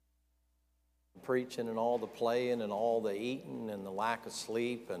preaching and all the playing and all the eating and the lack of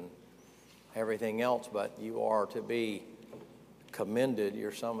sleep and everything else, but you are to be commended.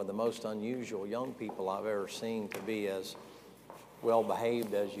 You're some of the most unusual young people I've ever seen to be as well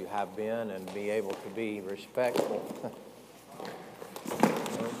behaved as you have been and be able to be respectful.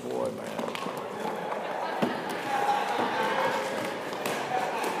 Oh boy, man.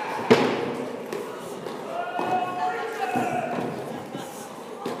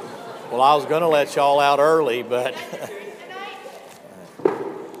 Well, I was going to let y'all out early, but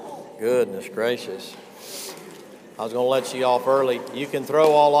goodness gracious. I was going to let you off early. You can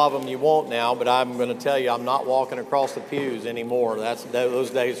throw all of them you want now, but I'm going to tell you I'm not walking across the pews anymore. Those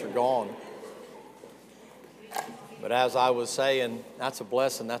days are gone. But as I was saying, that's a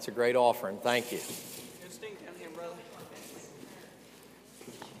blessing. That's a great offering. Thank you.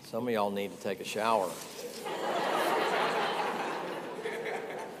 Some of y'all need to take a shower.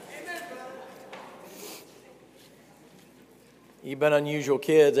 You've been unusual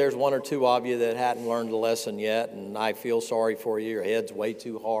kids. There's one or two of you that hadn't learned the lesson yet, and I feel sorry for you. Your head's way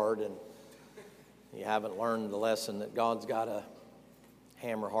too hard, and you haven't learned the lesson that God's got a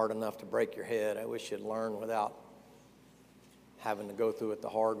hammer hard enough to break your head. I wish you'd learn without having to go through it the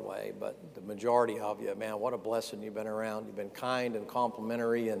hard way. But the majority of you, man, what a blessing you've been around. You've been kind and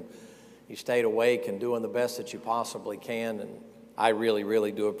complimentary, and you stayed awake and doing the best that you possibly can, and I really,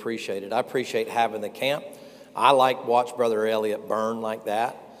 really do appreciate it. I appreciate having the camp. I watch Brother Elliot burn like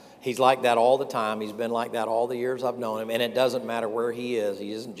that. He's like that all the time. He's been like that all the years I've known him, and it doesn't matter where he is.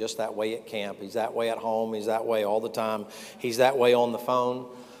 He isn't just that way at camp. He's that way at home. He's that way all the time. He's that way on the phone.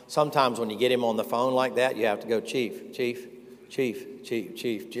 Sometimes when you get him on the phone like that, you have to go, Chief,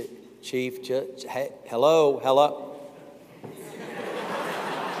 hey, hello.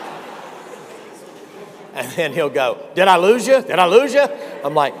 And then he'll go, did I lose you?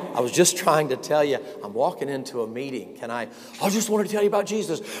 I'm like, I was just trying to tell you, I'm walking into a meeting. I just wanted to tell you about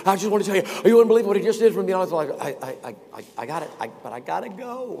Jesus. I just want to tell you, you wouldn't believe what he just did for me. I was like, I got it, but I got to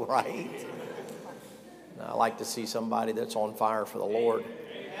go, right? And I like to see somebody that's on fire for the Lord.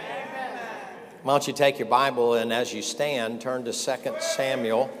 Why don't you take your Bible and as you stand, turn to 2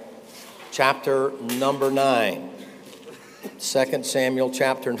 Samuel chapter number 9. 2 Samuel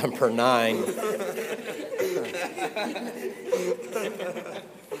chapter number 9.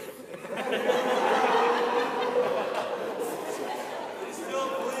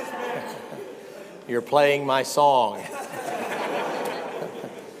 You're playing my song.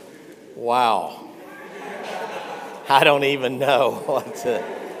 Wow. I don't even know what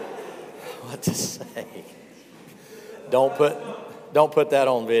to say. Don't put that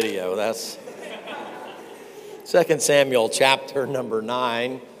on video. That's 2 Samuel chapter number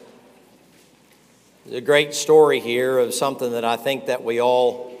 9. There's a great story here of something that I think that we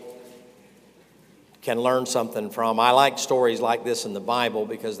all can learn something from. I like stories like this in the Bible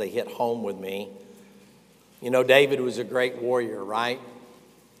because they hit home with me. You know, David was a great warrior, right?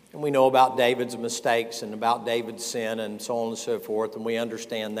 And we know about David's mistakes and about David's sin and so on and so forth, and we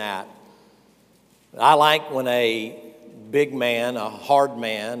understand that. But I like when a big man, a hard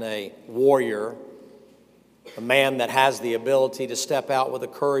man, a warrior, a man that has the ability to step out with the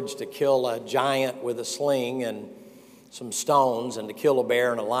courage to kill a giant with a sling and some stones and to kill a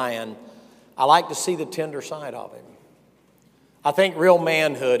bear and a lion, I like to see the tender side of him. I think real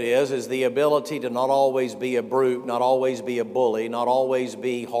manhood is the ability to not always be a brute, not always be a bully, not always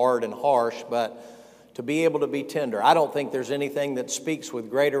be hard and harsh, but to be able to be tender. I don't think there's anything that speaks with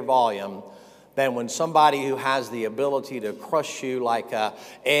greater volume than when somebody who has the ability to crush you like an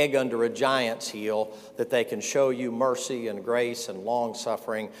egg under a giant's heel, that they can show you mercy and grace and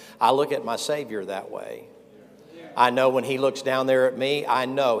long-suffering. I look at my Savior that way. I know when he looks down there at me, I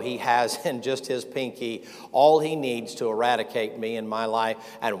know he has in just his pinky all he needs to eradicate me in my life.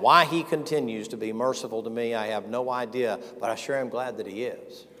 And why he continues to be merciful to me, I have no idea, but I sure am glad that he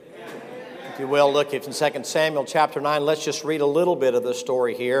is. If you will, look in 2 Samuel chapter 9, let's just read a little bit of the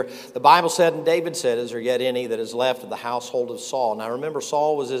story here. The Bible said, and David said, is there yet any that is left of the household of Saul? Now remember,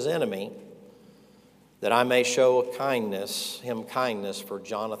 Saul was his enemy, that I may show him kindness for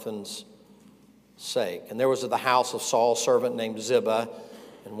Jonathan's sake. And there was of the house of Saul a servant named Ziba,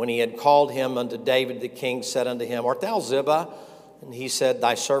 and when he had called him unto David, the king said unto him, art thou Ziba? And he said,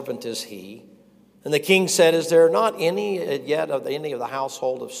 thy servant is he. And the king said, is there not any yet of any of the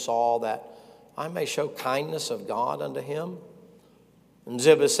household of Saul that I may show kindness of God unto him? And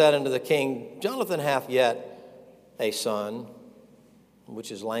Ziba said unto the king, Jonathan hath yet a son,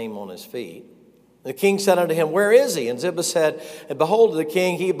 which is lame on his feet. The king said unto him, Where is he? And Ziba said, And behold, the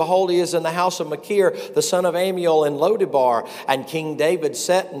king, behold, he is in the house of Machir, the son of Amiel, in Lodebar. And King David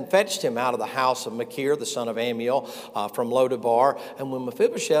sent and fetched him out of the house of Machir, the son of Amiel, from Lodebar. And when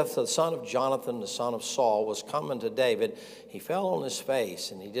Mephibosheth, the son of Jonathan, the son of Saul, was coming to David, he fell on his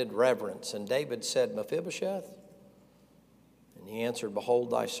face, and he did reverence. And David said, Mephibosheth? And he answered, Behold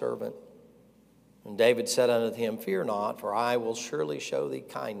thy servant. And David said unto him, Fear not, for I will surely show thee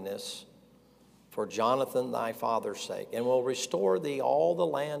kindness for Jonathan thy father's sake, and will restore thee all the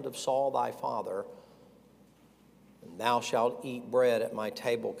land of Saul thy father, and thou shalt eat bread at my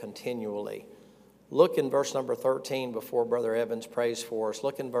table continually. Look in verse number 13 before Brother Evans prays for us.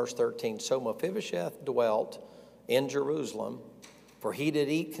 Look in verse 13. So Mephibosheth dwelt in Jerusalem, for he did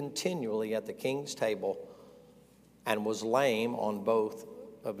eat continually at the king's table, and was lame on both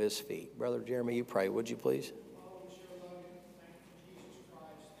of his feet. Brother Jeremy, you pray, would you please?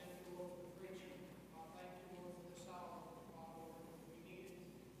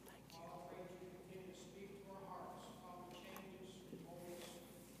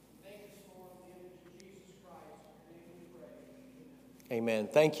 Amen.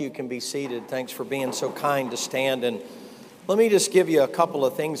 Thank you. Can be seated. Thanks for being so kind to stand. And let me just give you a couple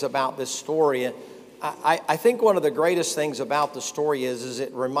of things about this story. I think one of the greatest things about the story is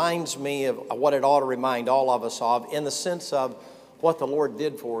it reminds me of what it ought to remind all of us of, in the sense of what the Lord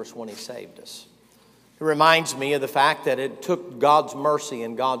did for us when he saved us. It reminds me of the fact that it took God's mercy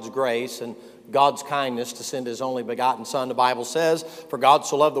and God's grace and God's kindness to send his only begotten Son. The Bible says, for God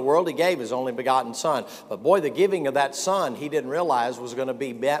so loved the world, he gave his only begotten Son. But boy, the giving of that Son, he didn't realize was going to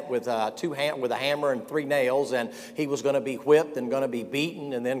be met with a hammer and 3 nails, and he was going to be whipped and going to be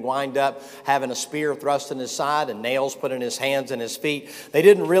beaten, and then wind up having a spear thrust in his side and nails put in his hands and his feet. They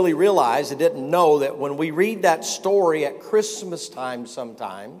didn't really realize, they didn't know that when we read that story at Christmas time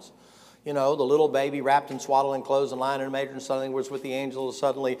sometimes, you know, the little baby wrapped in swaddling clothes and lying in a manger, and suddenly was with the angels,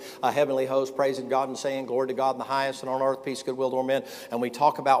 suddenly a heavenly host praising God and saying, Glory to God in the highest, and on earth peace, goodwill to all men. And we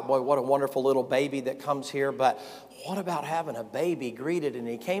talk about, boy, what a wonderful little baby that comes here. But what about having a baby greeted? And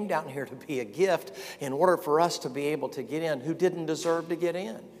he came down here to be a gift in order for us to be able to get in who didn't deserve to get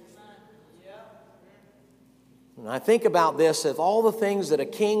in. And I think about this, of all the things that a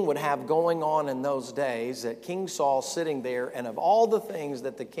king would have going on in those days, that King Saul sitting there, and of all the things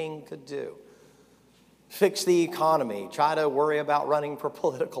that the king could do, fix the economy, try to worry about running for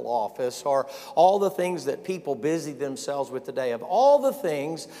political office, or all the things that people busy themselves with today. Of all the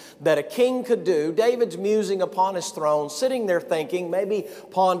things that a king could do, David's musing upon his throne, sitting there thinking, maybe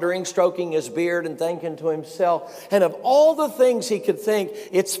pondering, stroking his beard and thinking to himself. And of all the things he could think,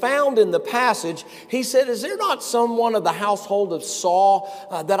 it's found in the passage. He said, is there not someone of the household of Saul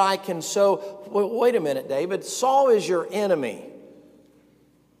that I can show? Wait a minute, David. Saul is your enemy.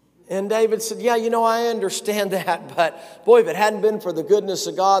 And David said, yeah, you know, I understand that, but boy, if it hadn't been for the goodness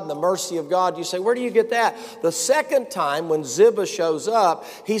of God and the mercy of God, you say, where do you get that? The second time when Ziba shows up,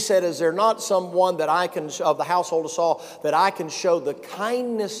 he said, is there not someone that I can, of the household of Saul, that I can show the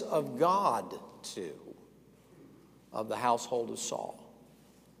kindness of God to, of the household of Saul?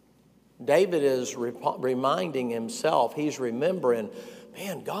 David is reminding himself, he's remembering,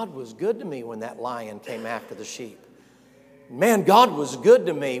 man, God was good to me when that lion came after the sheep. Man, God was good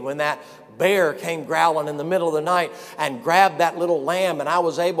to me when that bear came growling in the middle of the night and grabbed that little lamb, and I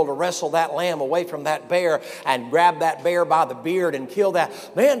was able to wrestle that lamb away from that bear and grab that bear by the beard and kill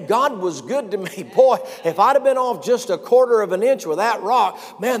that. Man, God was good to me. Boy, if I'd have been off just a quarter of an inch with that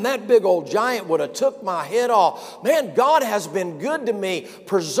rock, man, that big old giant would have took my head off. Man, God has been good to me,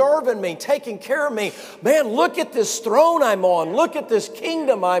 preserving me, taking care of me. Man, look at this throne I'm on. Look at this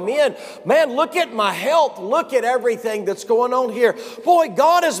kingdom I'm in. Man, look at my health. Look at everything that's going on here. Boy,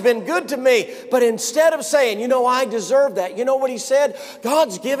 God has been good to me. But instead of saying, you know, I deserve that, you know what he said?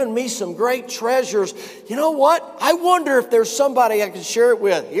 God's given me some great treasures. You know what? I wonder if there's somebody I can share it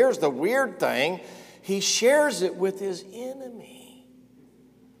with. Here's the weird thing. He shares it with his enemy.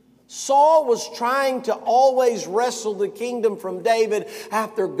 Saul was trying to always wrestle the kingdom from David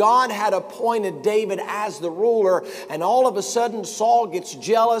after God had appointed David as the ruler. And all of a sudden, Saul gets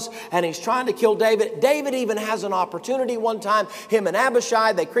jealous and he's trying to kill David. David even has an opportunity one time. Him and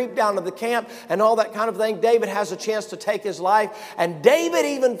Abishai, they creep down to the camp and all that kind of thing. David has a chance to take his life. And David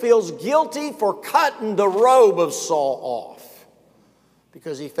even feels guilty for cutting the robe of Saul off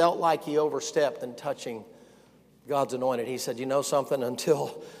because he felt like he overstepped in touching God's anointed. He said, you know something,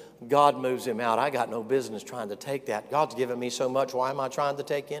 until God moves him out, I got no business trying to take that. God's given me so much, why am I trying to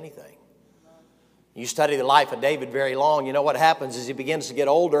take anything? You study the life of David very long, you know what happens as he begins to get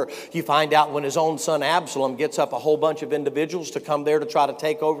older, you find out when his own son Absalom gets up a whole bunch of individuals to come there to try to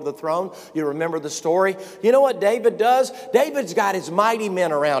take over the throne. You remember the story? You know what David does? David's got his mighty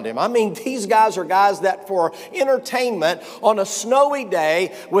men around him. I mean, these guys are guys that for entertainment on a snowy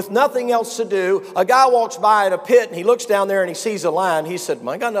day with nothing else to do, a guy walks by in a pit and he looks down there and he sees a lion. He said,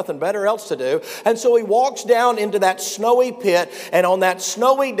 I got nothing better else to do. And so he walks down into that snowy pit, and on that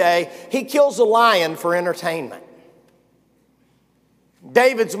snowy day, he kills a lion for entertainment.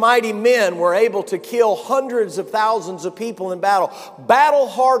 David's mighty men were able to kill hundreds of thousands of people in battle.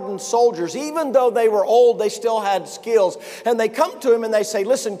 Battle-hardened soldiers, even though they were old, they still had skills. And they come to him and they say,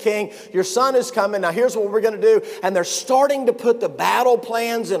 listen, king, your son is coming. Now here's what we're going to do. And they're starting to put the battle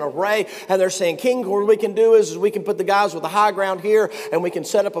plans in array. And they're saying, king, what we can do is we can put the guys with the high ground here, and we can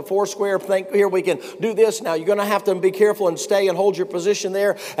set up a four-square thing here. We can do this. Now you're going to have to be careful and stay and hold your position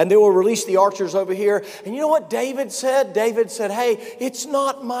there. And then we'll release the archers over here. And you know what David said? David said, hey, it's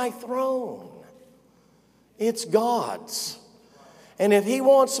not my throne. It's God's. And if he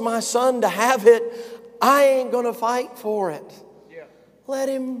wants my son to have it, I ain't going to fight for it. Yeah. Let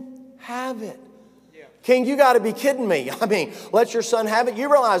him have it. Yeah. King, you got to be kidding me. I mean, let your son have it. You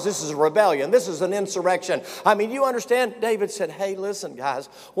realize this is a rebellion. This is an insurrection. I mean, you understand? David said, hey, listen, guys,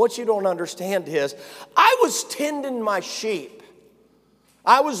 what you don't understand is I was tending my sheep.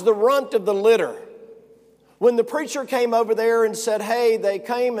 I was the runt of the litter. When the preacher came over there and said, hey, they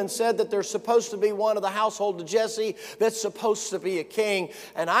came and said that there's supposed to be one of the household of Jesse that's supposed to be a king,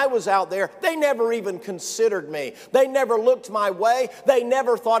 and I was out there, they never even considered me. They never looked my way. They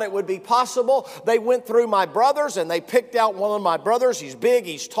never thought it would be possible. They went through my brothers, and they picked out one of my brothers. He's big,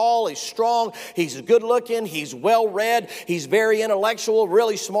 he's tall, he's strong, he's good looking, he's well read, he's very intellectual,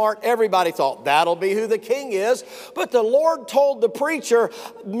 really smart. Everybody thought that'll be who the king is. But the Lord told the preacher,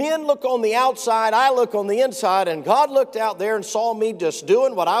 men look on the outside, I look on the inside. And God looked out there and saw me just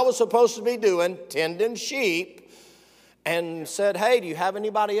doing what I was supposed to be doing, tending sheep, and said, hey, do you have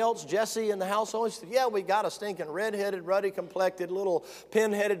anybody else, Jesse, in the household? He said, yeah, we got a stinking red-headed, ruddy-complected little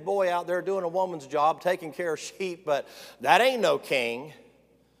pin-headed boy out there doing a woman's job, taking care of sheep, but that ain't no king.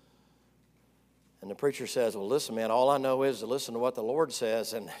 And the preacher says, well, listen, man, all I know is to listen to what the Lord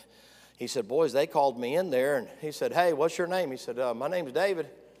says. And he said, boys, they called me in there, and he said, hey, what's your name? He said, my name's David.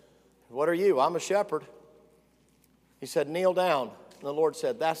 What are you? I'm a shepherd. He said, kneel down. And the Lord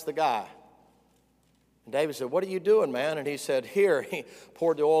said, that's the guy. And David said, what are you doing, man? And he said, here. He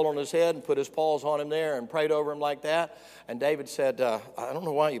poured the oil on his head and put his paws on him there and prayed over him like that. And David said, I don't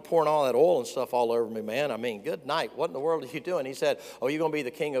know why you're pouring all that oil and stuff all over me, man. I mean, good night. What in the world are you doing? He said, oh, you're going to be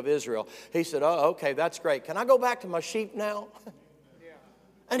the king of Israel. He said, oh, okay, that's great. Can I go back to my sheep now?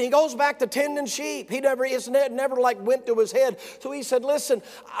 And he goes back to tending sheep. He never like went to his head. So he said, listen,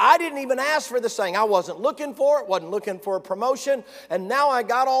 I didn't even ask for this thing. I wasn't looking for it, wasn't looking for a promotion. And now I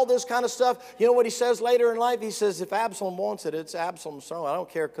got all this kind of stuff. You know what he says later in life? He says, if Absalom wants it, it's Absalom's throne. I don't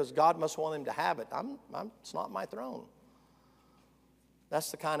care because God must want him to have it. It's not my throne.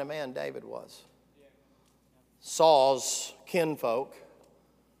 That's the kind of man David was. Saul's kinfolk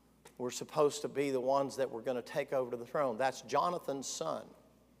were supposed to be the ones that were going to take over the throne. That's Jonathan's son.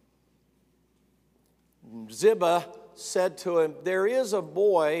 Ziba said to him, there is a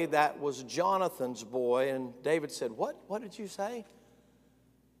boy that was Jonathan's boy. And David said, what? What did you say?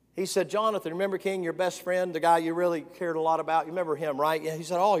 He said, Jonathan, remember, King, your best friend, the guy you really cared a lot about? You remember him, right? Yeah. He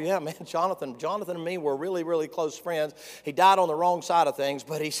said, oh, yeah, man, Jonathan and me were really, really close friends. He died on the wrong side of things,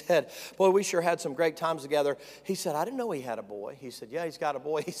 but he said, boy, we sure had some great times together. He said, I didn't know he had a boy. He said, yeah, he's got a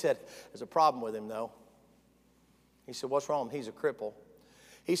boy. He said, there's a problem with him, though. He said, what's wrong? He's a cripple.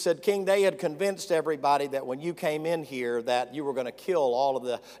 He said, King, they had convinced everybody that when you came in here that you were going to kill all of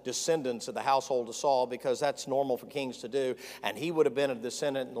the descendants of the household of Saul because that's normal for kings to do. And he would have been a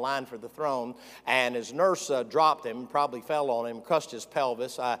descendant in line for the throne. And his nurse dropped him, probably fell on him, crushed his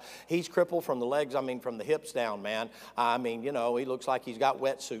pelvis. He's crippled from the legs, from the hips down, man. He looks like he's got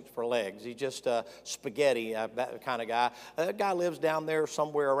wetsuits for legs. He's just spaghetti, that kind of guy. That guy lives down there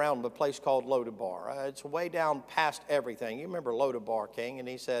somewhere around a place called Lodabar. It's way down past everything. You remember Lodabar, King?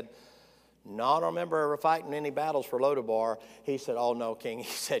 And he said, no, I don't remember ever fighting any battles for Lodabar. He said, oh, no, King. He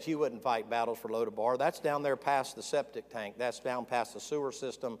said, you wouldn't fight battles for Lodabar. That's down there past the septic tank. That's down past the sewer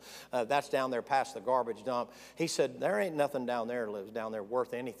system. That's down there past the garbage dump. He said, there ain't nothing down there that lives down there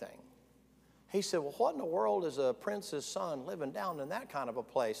worth anything. He said, well, what in the world is a prince's son living down in that kind of a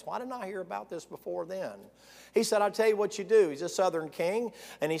place? Why didn't I hear about this before then? He said, I'll tell you what you do. He's a southern king.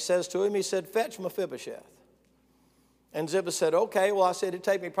 And he says to him, he said, fetch Mephibosheth. And Ziba said, okay, well, I said, it'd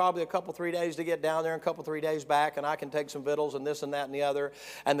take me probably a couple, 3 days to get down there and a couple, 3 days back, and I can take some victuals and this and that and the other.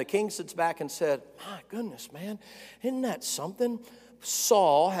 And the king sits back and said, my goodness, man, isn't that something?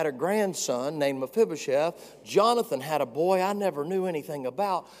 Saul had a grandson named Mephibosheth. Jonathan had a boy I never knew anything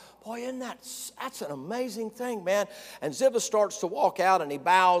about. Boy, that's an amazing thing, man. And Ziba starts to walk out, and he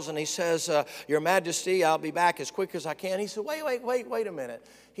bows, and he says, Your Majesty, I'll be back as quick as I can. He said, wait a minute.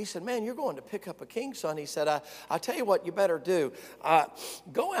 He said, man, you're going to pick up a king's son. He said, I'll tell you what you better do.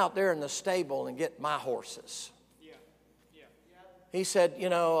 Go out there in the stable and get my horses. He said,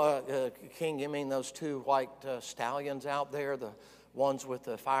 King, you mean those two white stallions out there, the ones with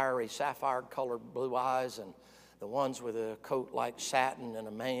the fiery sapphire-colored blue eyes, and the ones with a coat like satin and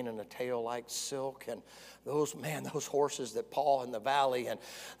a mane and a tail like silk, and those horses that paw in the valley, and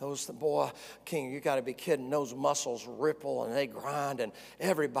boy, King, you got to be kidding. Those muscles ripple and they grind, and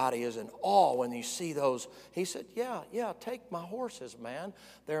everybody is in awe when you see those. He said, yeah, take my horses, man.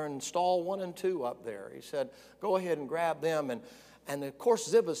 They're in stall 1 and 2 up there. He said, go ahead and grab them. And of course,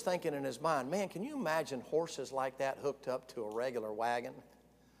 Ziba's thinking in his mind, man, can you imagine horses like that hooked up to a regular wagon?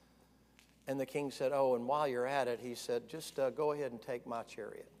 And the king said, oh, and while you're at it, he said, just go ahead and take my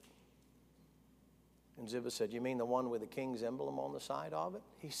chariot. And Ziba said, you mean the one with the king's emblem on the side of it?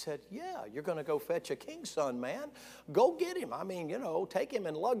 He said, yeah, you're going to go fetch a king's son, man. Go get him. I mean, take him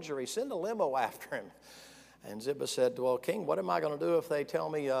in luxury. Send a limo after him. And Ziba said, well, King, what am I going to do if they tell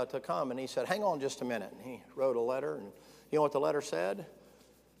me to come? And he said, hang on just a minute. And he wrote a letter, and you know what the letter said?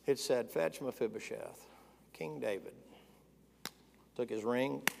 It said, fetch Mephibosheth, King David. Took his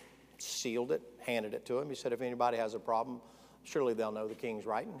ring, sealed it, handed it to him. He said, if anybody has a problem, surely they'll know the king's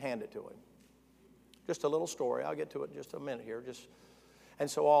right, and hand it to him. Just a little story. I'll get to it in just a minute here. And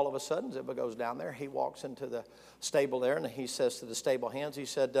so all of a sudden, Ziba goes down there. He walks into the stable there, and he says to the stable hands, he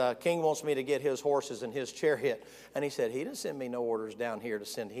said, King wants me to get his horses and his chariot. And he said, he didn't send me no orders down here to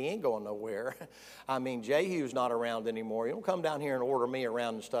send. He ain't going nowhere. I mean, Jehu's not around anymore. You don't come down here and order me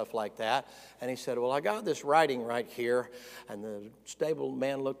around and stuff like that. And he said, well, I got this writing right here. And the stable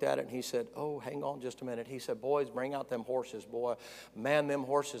man looked at it, and he said, oh, hang on just a minute. He said, boys, bring out them horses, boy. Man, them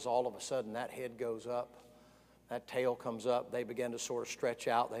horses, all of a sudden, that head goes up. That tail comes up. They begin to sort of stretch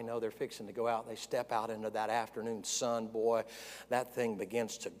out. They know they're fixing to go out. They step out into that afternoon sun, boy. That thing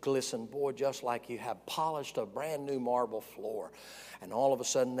begins to glisten, boy, just like you have polished a brand new marble floor. And all of a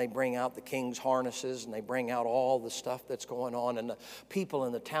sudden they bring out the king's harnesses, and they bring out all the stuff that's going on. And the people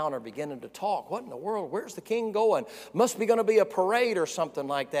in the town are beginning to talk. What in the world? Where's the king going? Must be going to be a parade or something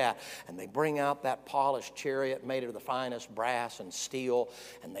like that. And they bring out that polished chariot made of the finest brass and steel.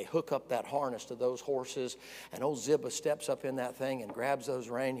 And they hook up that harness to those horses. And old Ziba steps up in that thing and grabs those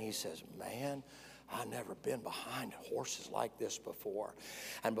reins. He says, man, I've never been behind horses like this before.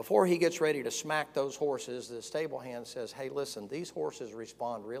 And before he gets ready to smack those horses, the stable hand says, hey, listen, these horses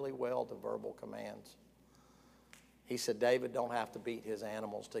respond really well to verbal commands. He said, David don't have to beat his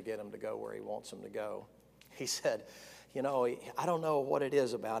animals to get them to go where he wants them to go. He said, I don't know what it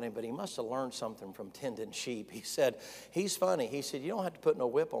is about him, but he must have learned something from tending sheep. He said, he's funny. He said, you don't have to put no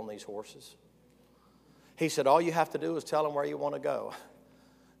whip on these horses. He said, all you have to do is tell them where you want to go.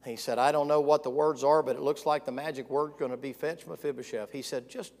 He said, I don't know what the words are, but it looks like the magic word's going to be fetch Mephibosheth. He said,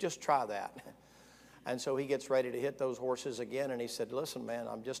 just try that. And so he gets ready to hit those horses again, and he said, listen, man,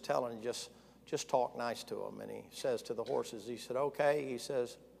 I'm just telling you, just talk nice to them. And he says to the horses, he said, okay. He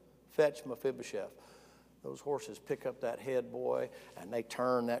says, fetch Mephibosheth. Those horses pick up that head, boy, and they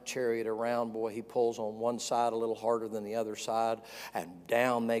turn that chariot around, boy. He pulls on one side a little harder than the other side, and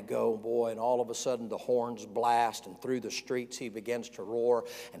down they go, boy. And all of a sudden, the horns blast, and through the streets, he begins to roar.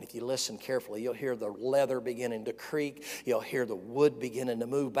 And if you listen carefully, you'll hear the leather beginning to creak. You'll hear the wood beginning to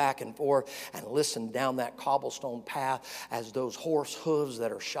move back and forth. And listen down that cobblestone path as those horse hooves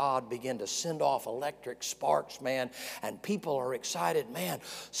that are shod begin to send off electric sparks, man. And people are excited. Man,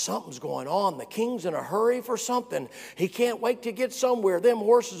 something's going on. The king's in a hurry for something. He can't wait to get somewhere. Them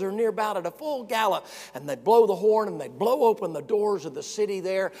horses are near about at a full gallop, and they blow the horn and they blow open the doors of the city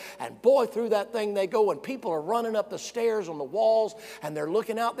there, and boy, through that thing they go, and people are running up the stairs on the walls, and they're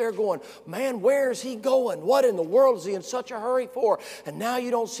looking out there going, man, where is he going? What in the world is he in such a hurry for? And now you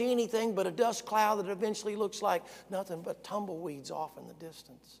don't see anything but a dust cloud that eventually looks like nothing but tumbleweeds off in the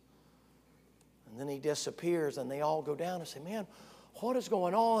distance. And then he disappears, and they all go down and say, man, what is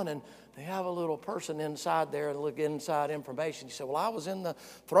going on? And they have a little person inside there and look inside information. He said, well, I was in the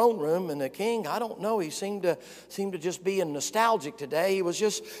throne room, and the king, I don't know, he seemed to just be nostalgic today. He was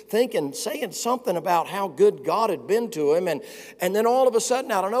just thinking, saying something about how good God had been to him. And then all of a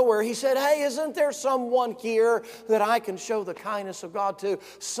sudden, out of nowhere, he said, hey, isn't there someone here that I can show the kindness of God to?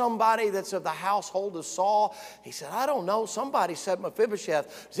 Somebody that's of the household of Saul? He said, I don't know. Somebody said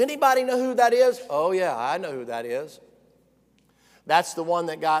Mephibosheth. Does anybody know who that is? Oh, yeah, I know who that is. That's the one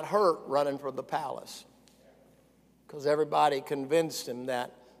that got hurt running for the palace, because everybody convinced him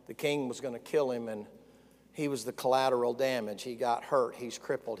that the king was going to kill him, and he was the collateral damage. He got hurt. He's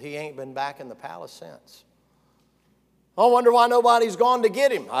crippled. He ain't been back in the palace since. I wonder why nobody's gone to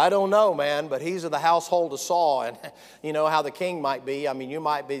get him. I don't know, man, but he's of the household of Saul, and you know how the king might be. I mean, you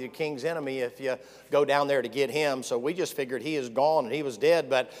might be the king's enemy if you go down there to get him, so we just figured he is gone and he was dead.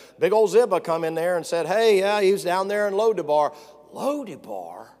 But big old Ziba come in there and said, hey, yeah, he was down there in Lodebar.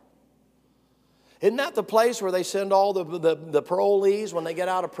 Lodebar? Isn't that the place where they send all the parolees when they get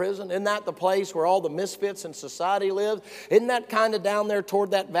out of prison? Isn't that the place where all the misfits in society live? Isn't that kind of down there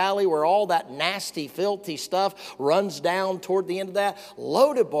toward that valley where all that nasty, filthy stuff runs down toward the end of that?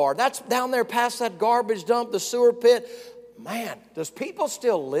 Lodebar, that's down there past that garbage dump, the sewer pit. Man, does people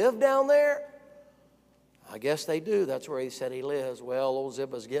still live down there? I guess they do. That's where he said he lives. Well, old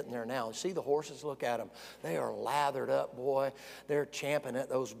Ziba's getting there now. See the horses? Look at them. They are lathered up, boy. They're champing at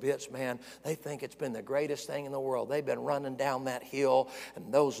those bits, man. They think it's been the greatest thing in the world. They've been running down that hill,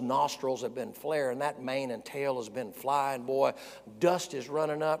 and those nostrils have been flaring. That mane and tail has been flying, boy. Dust is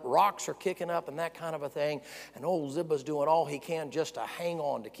running up. Rocks are kicking up and that kind of a thing. And old Ziba's doing all he can just to hang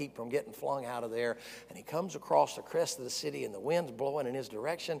on to keep from getting flung out of there. And he comes across the crest of the city, and the wind's blowing in his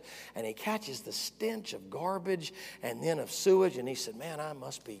direction, and he catches the stench of garbage and then of sewage, and he said, man, I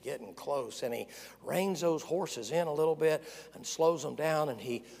must be getting close. And he reins those horses in a little bit and slows them down, and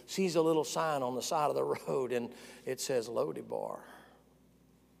he sees a little sign on the side of the road, and it says Lodebar.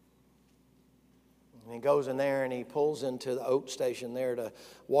 And he goes in there and he pulls into the oat station there to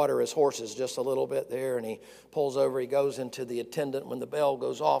water his horses just a little bit there, and he pulls over. He goes into the attendant when the bell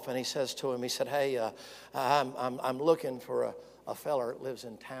goes off, and he says to him, he said, hey, I'm looking for a feller that lives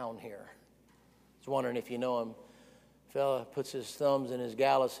in town here. I was wondering if you know him. Fella puts his thumbs in his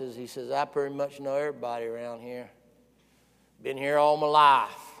galluses. He says, I pretty much know everybody around here. Been here all my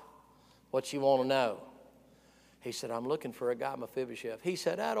life. What you want to know? He said, I'm looking for a guy, Mephibosheth. He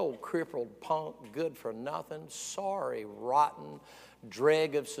said, that old crippled punk, good for nothing, sorry, rotten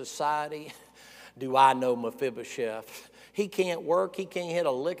dreg of society. Do I know Mephibosheth? He can't work. He can't hit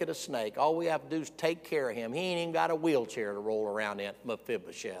a lick at a snake. All we have to do is take care of him. He ain't even got a wheelchair to roll around in,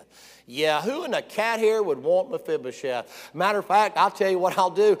 Mephibosheth. Yeah, who in a cat here would want Mephibosheth? Matter of fact, I'll tell you what I'll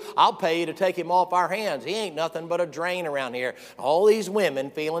do. I'll pay you to take him off our hands. He ain't nothing but a drain around here. All these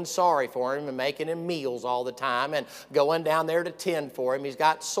women feeling sorry for him and making him meals all the time and going down there to tend for him. He's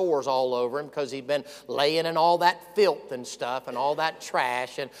got sores all over him because he's been laying in all that filth and stuff and all that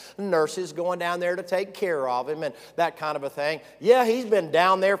trash, and nurses going down there to take care of him and that kind of a thing. Yeah, he's been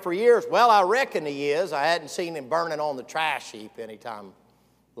down there for years. Well, I reckon he is. I hadn't seen him burning on the trash heap anytime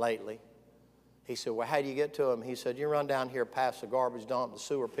lately. He said, well, how do you get to him? He said, you run down here past the garbage dump, the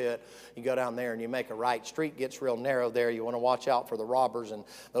sewer pit. You go down there and you make a right. Street gets real narrow there. You want to watch out for the robbers and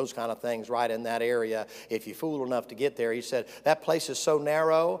those kind of things right in that area. If you fool enough to get there, he said, that place is so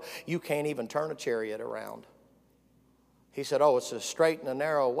narrow, you can't even turn a chariot around. He said, oh, it's a straight and a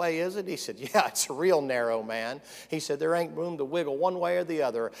narrow way, is it? He said, yeah, it's a real narrow, man. He said, there ain't room to wiggle one way or the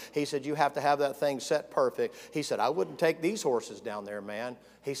other. He said, you have to have that thing set perfect. He said, I wouldn't take these horses down there, man.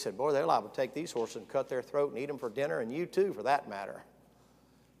 He said, boy, they're liable to take these horses and cut their throat and eat them for dinner, and you too, for that matter.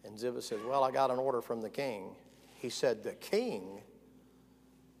 And Ziba said, well, I got an order from the king. He said, the king?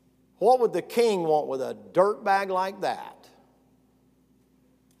 What would the king want with a dirt bag like that?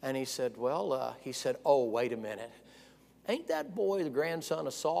 And he said, well, oh, wait a minute. Ain't that boy the grandson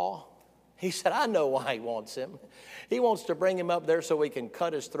of Saul? He said, I know why he wants him. He wants to bring him up there so he can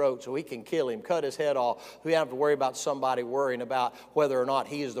cut his throat, so he can kill him, cut his head off. We don't have to worry about somebody worrying about whether or not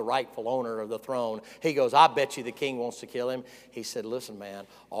he is the rightful owner of the throne. He goes, I bet you the king wants to kill him. He said, listen, man,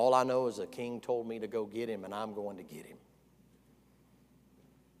 all I know is the king told me to go get him, and I'm going to get him.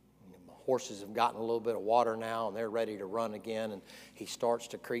 horses have gotten a little bit of water now, and they're ready to run again. And he starts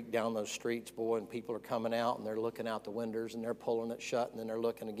to creak down those streets, boy, and people are coming out, and they're looking out the windows, and they're pulling it shut, and then they're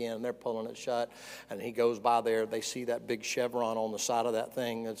looking again, and they're pulling it shut. And he goes by there. They see that big chevron on the side of that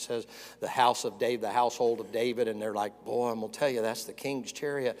thing that says the house of David, the household of David, and they're like, boy, I'm going to tell you, that's the king's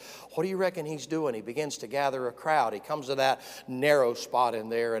chariot. What do you reckon he's doing? He begins to gather a crowd. He comes to that narrow spot in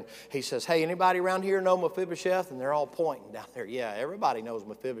there, and he says, hey, anybody around here know Mephibosheth? And they're all pointing down there. Yeah, everybody knows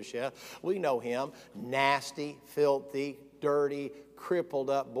Mephibosheth. We know him. Nasty, filthy, dirty, crippled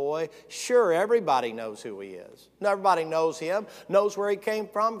up boy. Sure, everybody knows who he is. Everybody knows him, knows where he came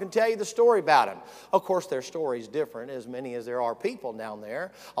from, can tell you the story about him. Of course, their story's different, as many as there are people down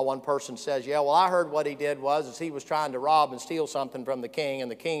there. One person says, yeah, well, I heard what he did was he was trying to rob and steal something from the king,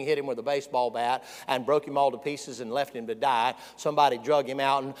 and the king hit him with a baseball bat and broke him all to pieces and left him to die. Somebody drug him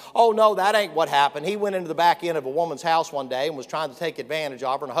out, and oh, no, that ain't what happened. He went into the back end of a woman's house one day and was trying to take advantage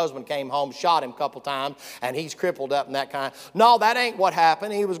of her, and her husband came home, shot him a couple times, and he's crippled up and that kind. No, that ain't what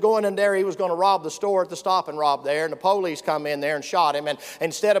happened. He was going in there, he was going to rob the store at the Stop and Rob there, and the police come in there and shot him, and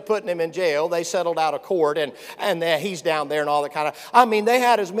instead of putting him in jail, they settled out of court, and he's down there and all that kind of. I mean, they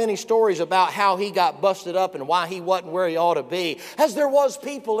had as many stories about how he got busted up and why he wasn't where he ought to be as there was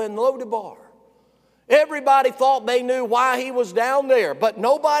people in Lodabar. Everybody thought they knew why he was down there, but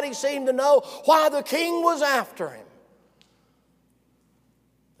nobody seemed to know why the king was after him.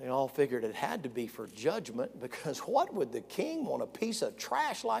 They all figured it had to be for judgment, because what would the king want a piece of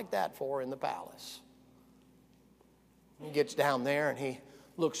trash like that for in the palace? He gets down there and he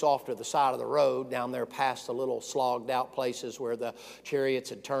looks off to the side of the road down there past the little slogged out places where the chariots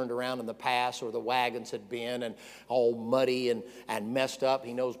had turned around in the past, or the wagons had been, and all muddy and messed up.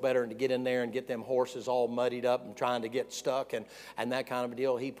 He knows better than to get in there and get them horses all muddied up and trying to get stuck and that kind of a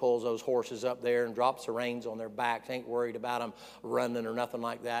deal. He pulls those horses up there and drops the reins on their backs. Ain't worried about them running or nothing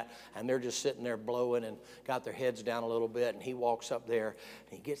like that. And they're just sitting there blowing and got their heads down a little bit. And he walks up there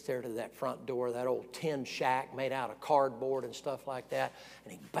and he gets there to that front door, that old tin shack made out of cardboard and stuff like that.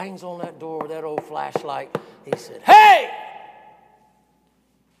 And he bangs on that door with that old flashlight. He said, hey,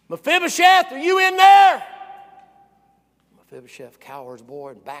 Mephibosheth, are you in there? Mephibosheth cowers, boy,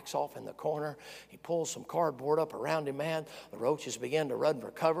 and backs off in the corner. He pulls some cardboard up around him, man. The roaches begin to run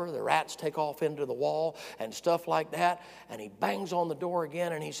for cover. The rats take off into the wall and stuff like that. And he bangs on the door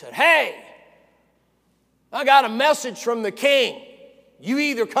again and he said, hey, I got a message from the king. You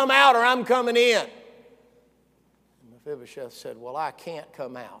either come out or I'm coming in. Mephibosheth said, well, I can't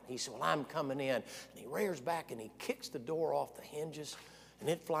come out. He said, well, I'm coming in. And he rears back and he kicks the door off the hinges, and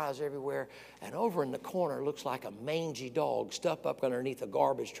it flies everywhere. And over in the corner looks like a mangy dog stuck up underneath a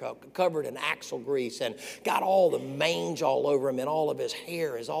garbage truck, covered in axle grease, and got all the mange all over him, and all of his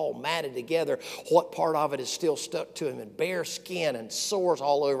hair is all matted together. What part of it is still stuck to him, and bare skin and sores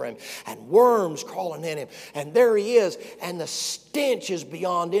all over him, and worms crawling in him. And there he is, and the stench is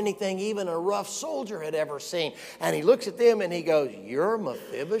beyond anything even a rough soldier had ever seen. And he looks at them and he goes, you're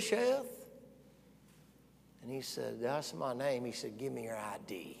Mephibosheth? And he said, that's my name. He said, give me your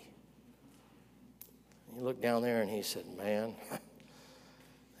ID. And he looked down there and he said, man,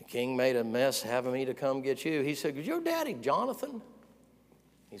 the king made a mess having me to come get you. He said, is your daddy Jonathan?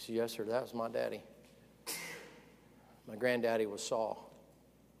 He said, yes, sir, that was my daddy. My granddaddy was Saul.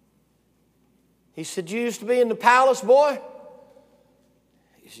 He said, you used to be in the palace, boy?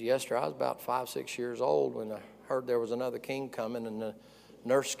 He said, yes, sir, I was about 5, 6 years old when I heard there was another king coming, and the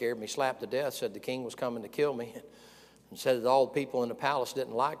nurse scared me slap to death, said the king was coming to kill me, and said that all the people in the palace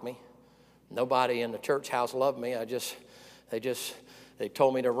didn't like me. Nobody in the church house loved me. They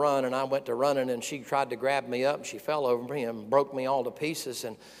told me to run, and I went to running, and she tried to grab me up, and she fell over me and broke me all to pieces.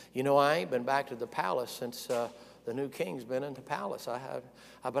 And, you know, I ain't been back to the palace since the new king's been in the palace.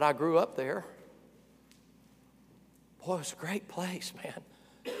 But I grew up there. Boy, it was a great place, man.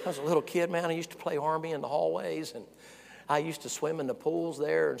 I was a little kid, man. I used to play army in the hallways, and I used to swim in the pools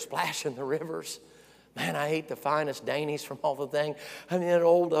there and splash in the rivers. Man, I ate the finest dainties from all the thing. I mean, that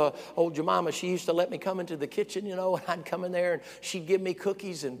old Jemima, she used to let me come into the kitchen, you know, and I'd come in there and she'd give me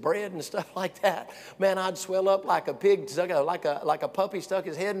cookies and bread and stuff like that. Man, I'd swell up like a pig, like a puppy stuck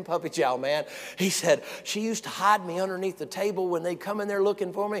his head in puppy chow, man. He said, she used to hide me underneath the table when they'd come in there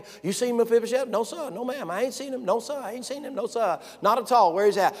looking for me. You seen Mephibosheth? No, sir. No, ma'am. I ain't seen him. No, sir. I ain't seen him. No, sir. Not at all. Where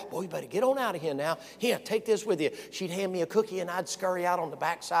he's at? Boy, you better get on out of here now. Here, take this with you. She'd hand me a cookie and I'd scurry out on the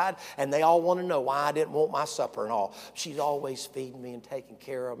backside, and they all want to know why I didn't want my supper and all. She's always feeding me and taking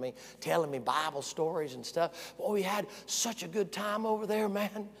care of me, telling me Bible stories and stuff. Boy, we had such a good time over there,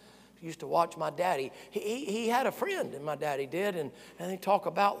 man. used to watch my daddy. He had a friend, and my daddy did, and they talk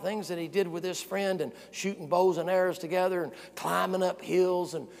about things that he did with his friend and shooting bows and arrows together and climbing up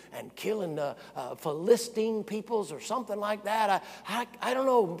hills and killing Philistine peoples or something like that. I don't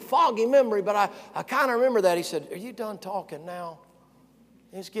know, foggy memory, but I kind of remember that. He said, "Are you done talking now?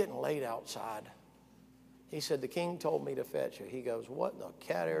 It's getting late outside." He said, "The king told me to fetch you." He goes, "What in the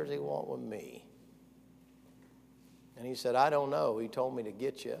cat ear does he want with me?" And he said, "I don't know. He told me to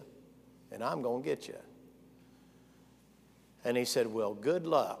get you, and I'm going to get you." And he said, "Well, good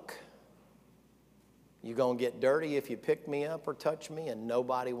luck. You're going to get dirty if you pick me up or touch me, and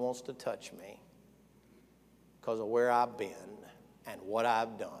nobody wants to touch me because of where I've been and what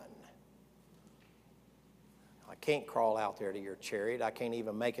I've done. I can't crawl out there to your chariot. I can't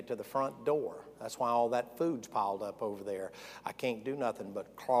even make it to the front door. That's why all that food's piled up over there. I can't do nothing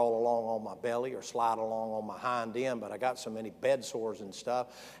but crawl along on my belly or slide along on my hind end, but I got so many bed sores and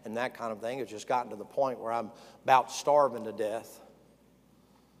stuff and that kind of thing. It's just gotten to the point where I'm about starving to death."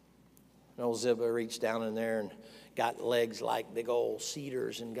 And old Ziba reached down in there and got legs like big old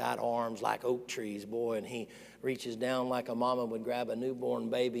cedars and got arms like oak trees, boy, and he reaches down like a mama would grab a newborn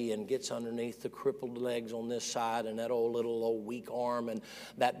baby and gets underneath the crippled legs on this side and that old weak arm and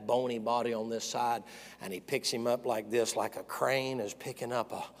that bony body on this side, and he picks him up like this, like a crane is picking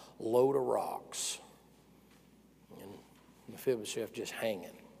up a load of rocks. And Mephibosheth just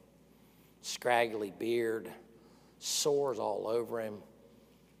hanging, scraggly beard, sores all over him,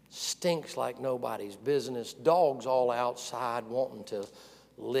 stinks like nobody's business, dogs all outside wanting to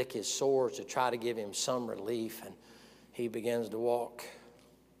lick his sores to try to give him some relief. And he begins to walk.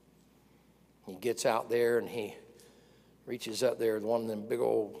 He gets out there and he reaches up there with one of them big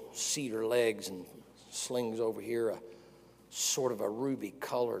old cedar legs and slings over here a sort of a ruby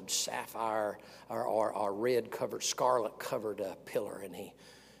colored sapphire or red covered, scarlet covered pillar. And he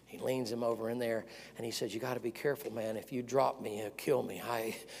leans him over in there and he says, "You got to be careful, man. If you drop me, he'll kill me.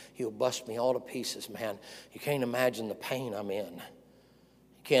 He'll bust me all to pieces, man. You can't imagine the pain I'm in.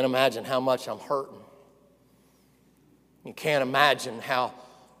 You can't imagine how much I'm hurting. You can't imagine how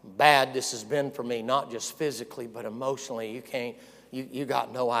bad this has been for me, not just physically, but emotionally. You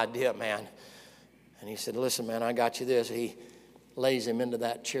got no idea, man." And he said, "Listen, man, I got you this." He lays him into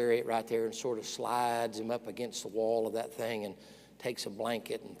that chariot right there and sort of slides him up against the wall of that thing and takes a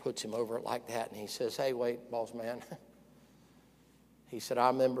blanket and puts him over it like that. And he says, "Hey, wait, boss man." He said, "I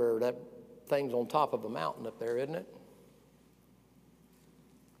remember that thing's on top of a mountain up there, isn't it?"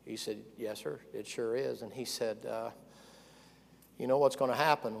 He said, "Yes, sir, it sure is." And he said, "You know what's going to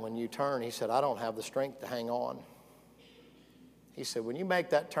happen when you turn?" He said, "I don't have the strength to hang on." He said, "When you make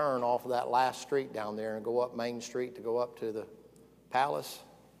that turn off of that last street down there and go up Main Street to go up to the palace,"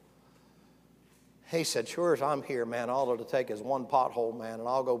 he said, "Sure as I'm here, man, all it'll take is one pothole, man, and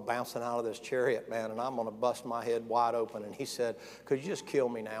I'll go bouncing out of this chariot, man, and I'm going to bust my head wide open." And he said, "Could you just kill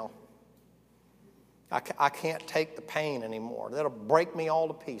me now? I can't take the pain anymore. That'll break me all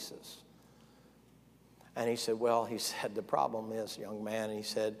to pieces." And he said, "Well," he said, "the problem is, young man," he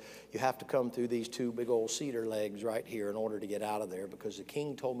said, "you have to come through these two big old cedar legs right here in order to get out of there, because the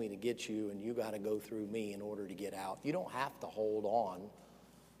king told me to get you, and you got to go through me in order to get out. You don't have to hold on.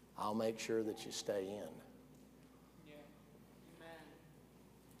 I'll make sure that you stay in." Yeah. Amen.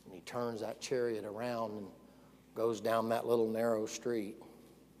 And he turns that chariot around and goes down that little narrow street.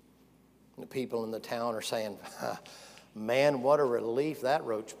 And the people in the town are saying, "Man, what a relief that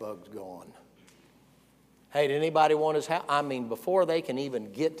roach bug's gone. Hey, did anybody want his house?" I mean, before they can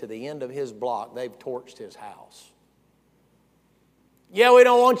even get to the end of his block, they've torched his house. "Yeah, we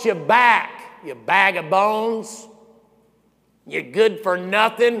don't want you back, you bag of bones. You're good for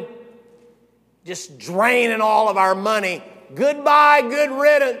nothing. Just draining all of our money. Goodbye, good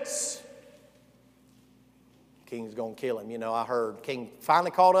riddance." King's going to kill him. You know, I heard King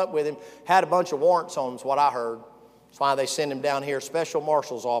finally caught up with him, had a bunch of warrants on him, is what I heard. That's why they send him down here, special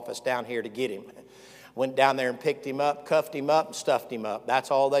marshal's office down here to get him. Went down there and picked him up, cuffed him up, and stuffed him up.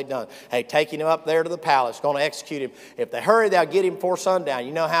 That's all they done. Hey, taking him up there to the palace, going to execute him. If they hurry, they'll get him before sundown.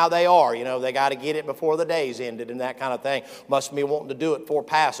 You know how they are. You know, they got to get it before the day's ended and that kind of thing. Must be wanting to do it before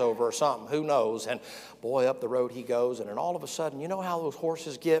Passover or something. Who knows? And boy, up the road he goes. And then all of a sudden, you know how those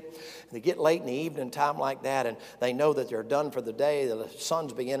horses get? They get late in the evening time like that, and they know that they're done for the day. The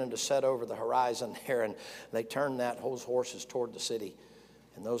sun's beginning to set over the horizon there, and they turn those horses toward the city.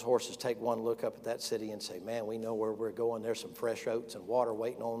 And those horses take one look up at that city and say, man, we know where we're going. There's some fresh oats and water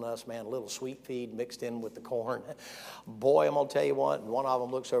waiting on us, man. A little sweet feed mixed in with the corn. Boy, I'm going to tell you what. And one of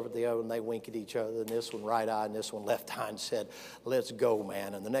them looks over at the other and they wink at each other. And this one right eye and this one left eye and said, let's go,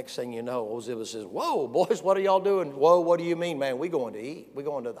 man. And the next thing you know, Ziba says, whoa, boys, what are y'all doing? Whoa, what do you mean, man? We're going to eat. We're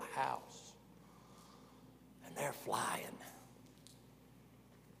going to the house. And they're flying.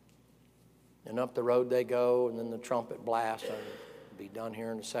 And up the road they go, and then the trumpet blast. Be done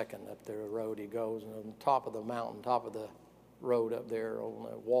here in a second. Up the road he goes, and on the top of the mountain, top of the road up there on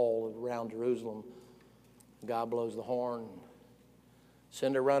the wall around Jerusalem, God blows the horn.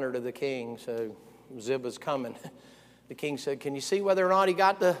 Send a runner to the king. So Ziba's coming. The king said, can you see whether or not he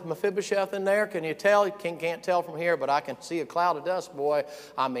got the Mephibosheth in there? Can you tell? The king can't tell from here, but I can see a cloud of dust, boy.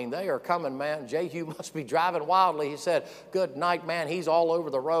 I mean, they are coming, man. Jehu must be driving wildly. He said, good night, man. He's all over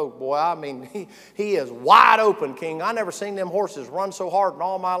the road, boy. I mean, he is wide open, king. I never seen them horses run so hard in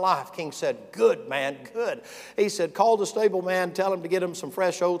all my life. King said, good, man, good. He said, call the stable man, tell him to get him some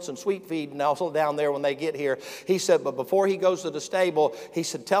fresh oats and sweet feed, and also down there when they get here. He said, but before he goes to the stable, he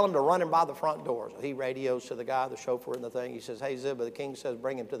said, tell him to run him by the front door. So he radios to the guy, the chauffeur, the thing. He says, hey, Ziba, the king says,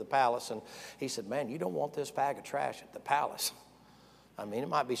 bring him to the palace. And he said, man, you don't want this bag of trash at the palace. I mean, it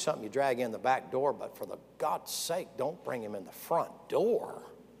might be something you drag in the back door, but for the God's sake, don't bring him in the front door.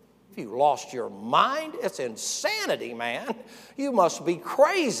 If you lost your mind, it's insanity, man. You must be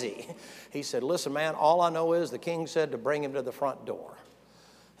crazy. He said, listen, man, all I know is the king said to bring him to the front door.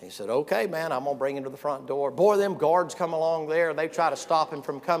 He said, okay, man, I'm going to bring him to the front door. Boy, them guards come along there. They try to stop him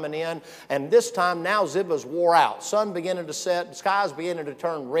from coming in. And this time now Ziba's wore out. Sun beginning to set. The sky's beginning to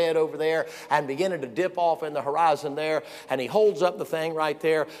turn red over there and beginning to dip off in the horizon there. And he holds up the thing right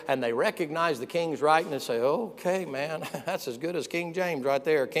there. And they recognize the king's writing and say, okay, man, that's as good as King James right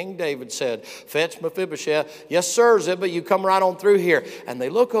there. King David said, fetch Mephibosheth. Yes, sir, Ziba, you come right on through here. And they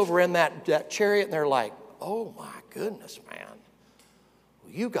look over in that chariot and they're like, oh, my goodness, man.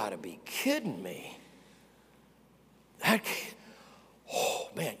 You got to be kidding me. Oh,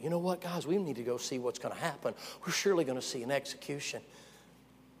 man, you know what, guys? We need to go see what's going to happen. We're surely going to see an execution.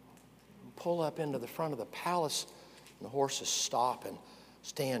 Pull up into the front of the palace, and the horses stop and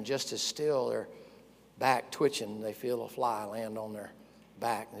stand just as still. Their back twitching. They feel a fly land on their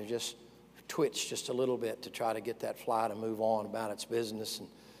back. They just twitch just a little bit to try to get that fly to move on about its business. And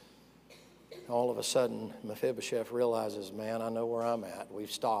all of a sudden, Mephibosheth realizes, man, I know where I'm at.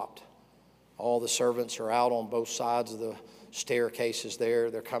 We've stopped. All the servants are out on both sides of the staircases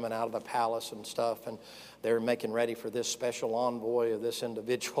there. They're coming out of the palace and stuff, and they're making ready for this special envoy of this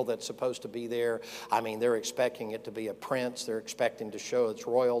individual that's supposed to be there. I mean, they're expecting it to be a prince. They're expecting to show its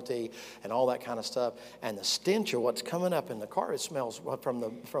royalty and all that kind of stuff. And the stench of what's coming up in the car, it smells from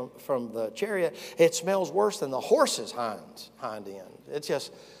the chariot. It smells worse than the horse's hind end. It's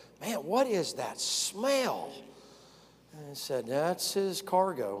just... man, what is that smell? And he said, that's his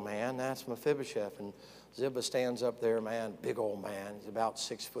cargo, man. That's Mephibosheth. And Ziba stands up there, man, big old man. He's about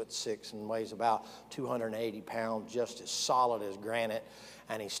 6'6" and weighs about 280 pounds, just as solid as granite.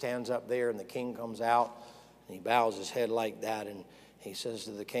 And he stands up there, and the king comes out, and he bows his head like that, and he says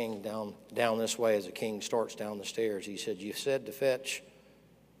to the king down this way as the king starts down the stairs, he said, you said to fetch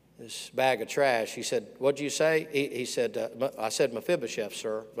this bag of trash. He said, what'd you say? He said, I said Mephibosheth,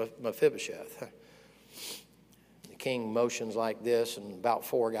 sir, Mephibosheth. The king motions like this, and about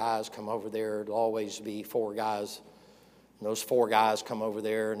 4 guys come over there. It'll always be 4 guys. And those 4 guys come over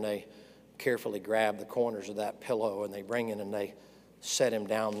there, and they carefully grab the corners of that pillow, and they bring it, and they set him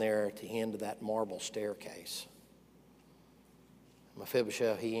down there at the end of that marble staircase.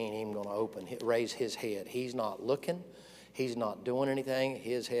 Mephibosheth, he ain't even going to raise his head. He's not looking. He's not doing anything.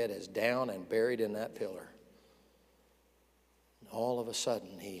 His head is down and buried in that pillar. And all of a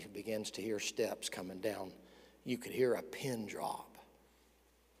sudden, he begins to hear steps coming down. You could hear a pin drop.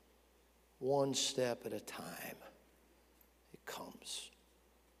 1 step at a time. It comes.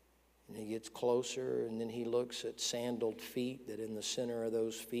 And he gets closer, and then he looks at sandaled feet that in the center of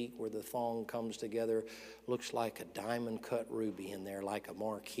those feet where the thong comes together looks like a diamond-cut ruby in there, like a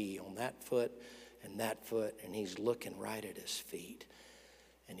marquee on that foot and that foot, and he's looking right at his feet.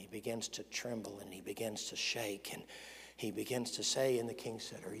 And he begins to tremble, and he begins to shake, and he begins to say, and the king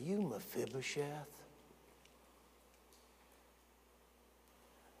said, are you Mephibosheth?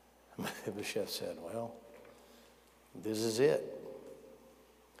 Mephibosheth said, well, this is it.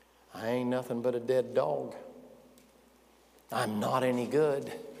 I ain't nothing but a dead dog. I'm not any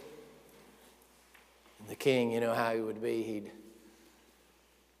good. And the king, you know how he would be, he'd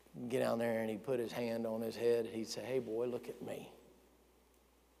get down there and he'd put his hand on his head. He'd say, hey, boy, look at me.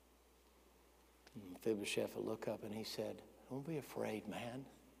 And Mephibosheth would look up and he said, Don't be afraid, man.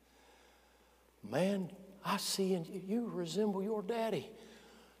 Man, I see in you, you resemble your daddy.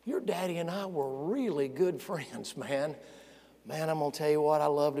 Your daddy and I were really good friends, man. Man, I'm going to tell you what, I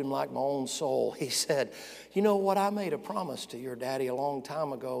loved him like my own soul. He said, you know what, I made a promise to your daddy a long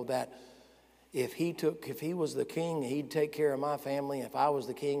time ago that if he was the king, he'd take care of my family. If I was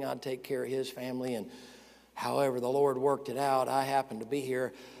the king, I'd take care of his family. And however the Lord worked it out, I happened to be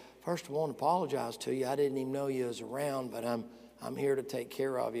here. First, I want to apologize to you. I didn't even know you was around, but I'm here to take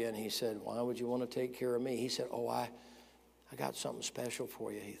care of you. And he said, why would you want to take care of me? He said, oh, I got something special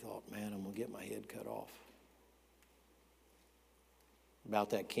for you. He thought, man, I'm going to get my head cut off. About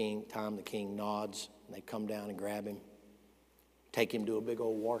that time, the king nods, and they come down and grab him, take him to a big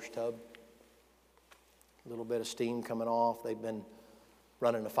old wash tub. A little bit of steam coming off. They've been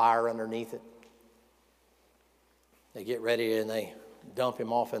running a fire underneath it. They get ready and they dump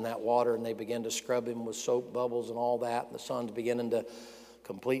him off in that water, and they begin to scrub him with soap bubbles and all that. And the sun's beginning to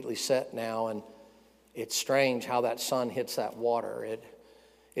completely set now, and it's strange how that sun hits that water.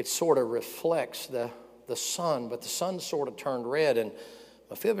 It sort of reflects the sun, but the sun sort of turned red, and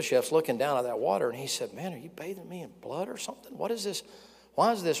Mephibosheth's looking down at that water, and he said, man, are you bathing me in blood or something? What is this?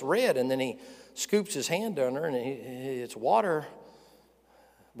 Why is this red? And then he scoops his hand under, and it's water,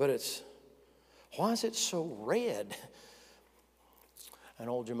 but why is it so red? And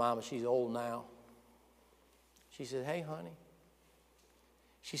old Jemima, she's old now. She said, hey, honey.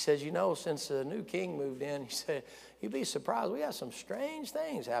 She says, you know, since the new king moved in, he said, you'd be surprised. We got some strange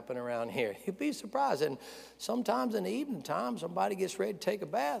things happening around here. You'd be surprised. And sometimes in the evening time, somebody gets ready to take a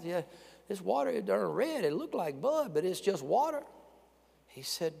bath. Yeah, this water is darn red. It looked like blood, but it's just water. He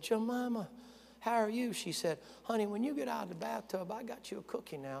said, Jemima, how are you? She said, honey, when you get out of the bathtub, I got you a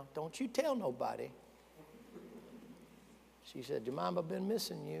cookie now. Don't you tell nobody. She said, Jemima, I've been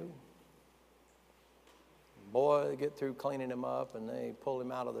missing you. Boy, they get through cleaning him up, and they pull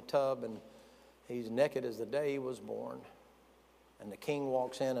him out of the tub, and he's naked as the day he was born. And the king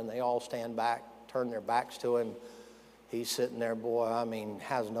walks in, and they all stand back, turn their backs to him. He's sitting there, boy, I mean,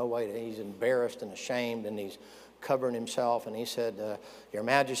 has no way to, he's embarrassed and ashamed, and he's covering himself. And he said, Your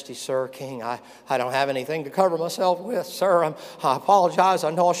Majesty, sir, King, I don't have anything to cover myself with, sir. I apologize.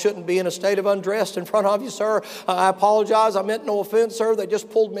 I know I shouldn't be in a state of undressed in front of you, sir. I apologize. I meant no offense, sir. They just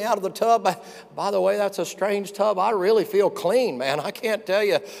pulled me out of the tub. By the way, that's a strange tub. I really feel clean, man. I can't tell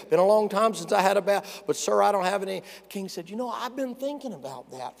you. Been a long time since I had a bath. But, sir, I don't have any. King said, you know, I've been thinking about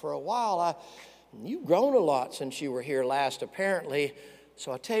that for a while. You've grown a lot since you were here last, apparently.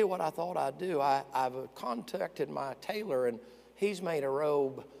 So I tell you what I thought I'd do. I've contacted my tailor, and he's made a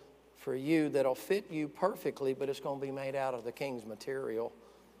robe for you that'll fit you perfectly, but it's going to be made out of the king's material.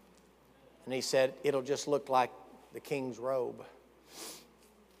 And he said, it'll just look like the king's robe.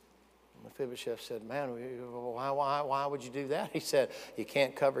 Mephibosheth said, man, why would you do that? He said, you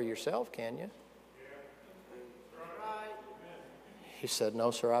can't cover yourself, can you? He said,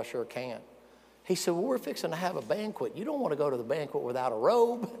 no, sir, I sure can't. He said, well, we're fixing to have a banquet. You don't want to go to the banquet without a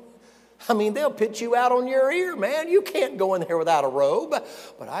robe. I mean, they'll pitch you out on your ear, man. You can't go in there without a robe.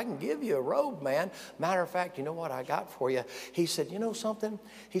 But I can give you a robe, man. Matter of fact, you know what I got for you? He said, you know something?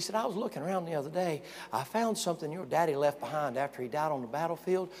 He said, I was looking around the other day. I found something your daddy left behind after he died on the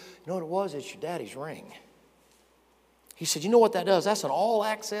battlefield. You know what it was? It's your daddy's ring. He said, you know what that does? That's an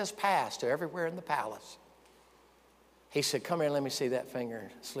all-access pass to everywhere in the palace. He said, come here and let me see that finger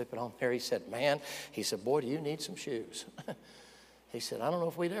and slip it on there. He said, man, he said, boy, do you need some shoes? He said, I don't know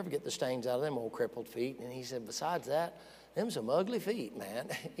if we'd ever get the stains out of them old crippled feet. And he said, besides that, them some ugly feet, man.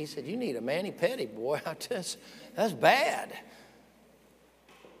 He said, you need a mani-pedi, boy. That's bad.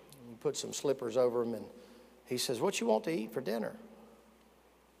 He put some slippers over him, and he says, what you want to eat for dinner?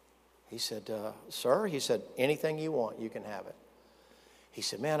 He said, sir, he said, anything you want, you can have it. He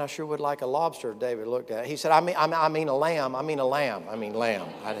said, man, I sure would like a lobster. David looked at it. He said, I mean a lamb. I mean lamb.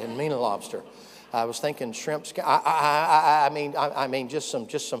 I didn't mean a lobster. I was thinking shrimp. I mean just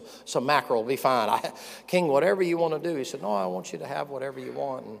some mackerel will be fine. King, whatever you want to do. He said, no, I want you to have whatever you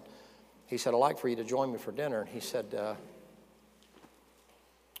want. And he said, I'd like for you to join me for dinner. And he said,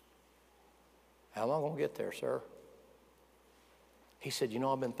 how am I going to get there, sir? He said, you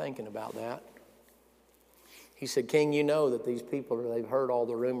know, I've been thinking about that. He said, King, you know that these people, they've heard all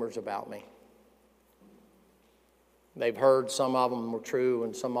the rumors about me. They've heard some of them were true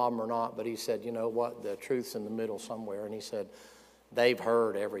and some of them are not. But he said, you know what? The truth's in the middle somewhere. And he said, they've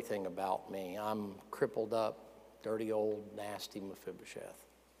heard everything about me. I'm crippled up, dirty old, nasty Mephibosheth.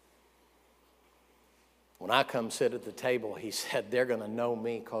 When I come sit at the table, he said, they're going to know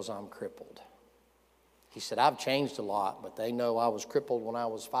me because I'm crippled. He said, I've changed a lot, but they know I was crippled when I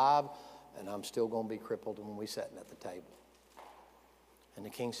was 5. And I'm still going to be crippled when we're sitting at the table. And the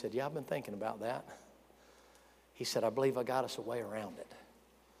king said, yeah, I've been thinking about that. He said, I believe I got us a way around it.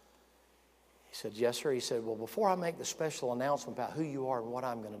 He said, yes, sir. He said, well, before I make the special announcement about who you are and what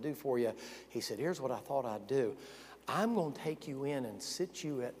I'm going to do for you, he said, here's what I thought I'd do. I'm going to take you in and sit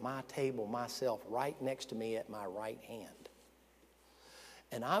you at my table myself right next to me at my right hand.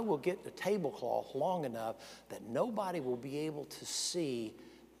 And I will get the tablecloth long enough that nobody will be able to see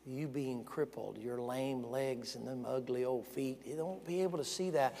you being crippled, your lame legs and them ugly old feet. They won't be able to see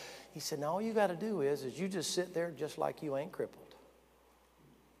that. He said, now all you got to do is you just sit there just like you ain't crippled.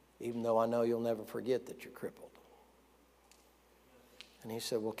 Even though I know you'll never forget that you're crippled. And he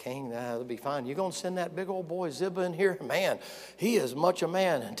said, well, king, that'll be fine. You going to send that big old boy Ziba in here? Man, he is much a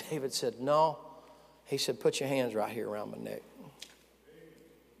man. And David said, no. He said, put your hands right here around my neck.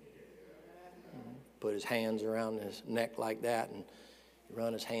 Put his hands around his neck like that and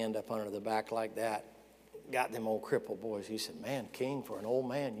run his hand up under the back like that. Got them old crippled boys. He said, man, king, for an old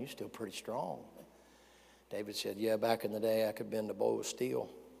man, you're still pretty strong. David said, yeah, back in the day, I could bend a bow of steel.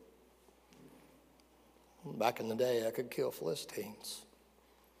 Back in the day, I could kill Philistines.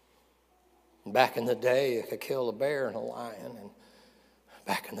 Back in the day, I could kill a bear and a lion. And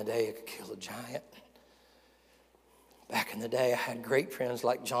back in the day, I could kill a giant. Back in the day, I had great friends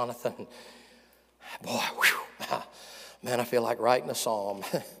like Jonathan. Boy, whew, man, I feel like writing a psalm.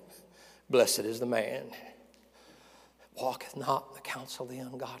 Blessed is the man that walketh not in the counsel of the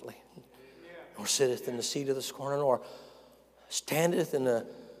ungodly, nor sitteth in the seat of the scorner, nor standeth in the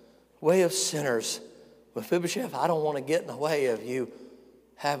way of sinners. Mephibosheth, I don't want to get in the way of you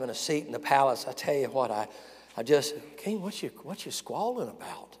having a seat in the palace. I tell you what, I just, king, what you squalling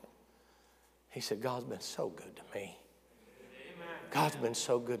about? He said, God's been so good to me. God's been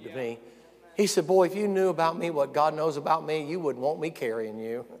so good to me. He said, boy, if you knew about me what God knows about me, you wouldn't want me carrying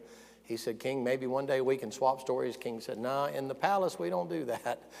you. He said, king, maybe one day we can swap stories. King said, no, in the palace we don't do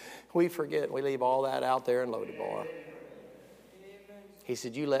that. We forget. We leave all that out there in Lodebar. He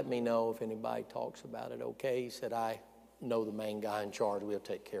said, you let me know if anybody talks about it, okay? He said, I know the main guy in charge. We'll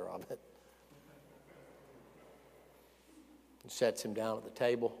take care of it. He sets him down at the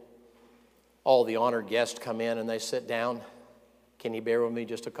table. All the honored guests come in and they sit down. Can you bear with me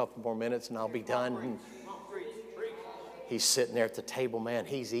just a couple more minutes and I'll be done? And he's sitting there at the table, man.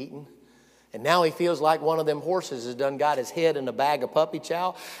 He's eating. And now he feels like one of them horses has done got his head in a bag of puppy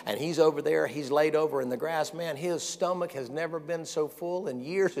chow. And he's over there. He's laid over in the grass. Man, his stomach has never been so full in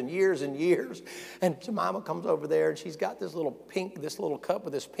years and years and years. And Jemima comes over there and she's got this little cup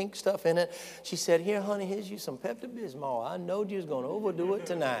with this pink stuff in it. She said, here, honey, here's you some Pepto-Bismol. I knowed you was going to overdo it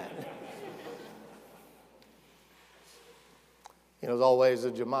tonight. You know, there's always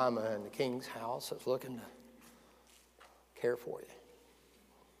a Jemima in the king's house that's looking to care for you.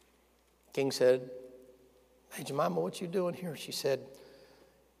 King said, hey, Jemima, what you doing here? She said,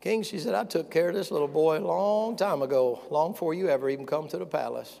 King, she said, I took care of this little boy a long time ago, long before you ever even come to the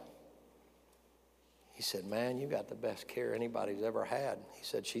palace. He said, man, you got the best care anybody's ever had. He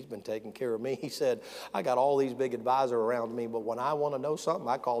said, she's been taking care of me. He said, I got all these big advisors around me, but when I want to know something,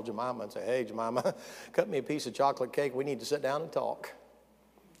 I call Jemima and say, hey, Jemima, cut me a piece of chocolate cake. We need to sit down and talk.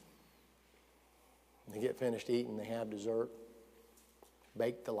 They get finished eating. They have dessert.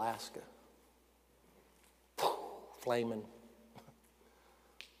 Baked Alaska. Flaming.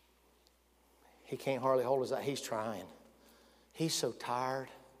 He can't hardly hold his eye. He's trying. He's so tired.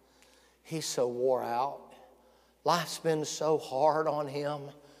 He's so wore out. Life's been so hard on him.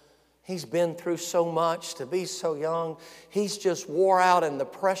 He's been through so much to be so young. He's just wore out and the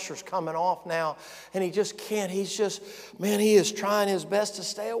pressure's coming off now. And he just can't. He is trying his best to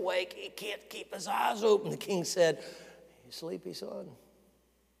stay awake. He can't keep his eyes open. The king said, you sleepy, son?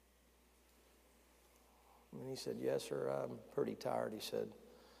 And he said, yes, sir, I'm pretty tired. He said,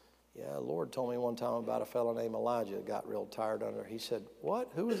 yeah, the Lord told me one time about a fellow named Elijah that got real tired under. He said,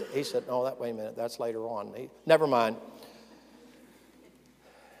 what? Who is it? He said, no, wait a minute, that's later on. Never mind.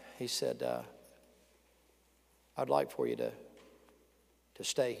 He said, I'd like for you to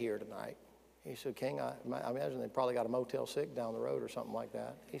stay here tonight. He said, King, I imagine they probably got a Motel 6 down the road or something like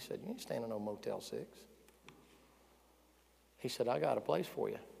that. He said, you ain't staying in no Motel 6. He said, I got a place for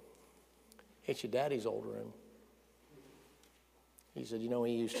you. It's your daddy's old room. He said, you know,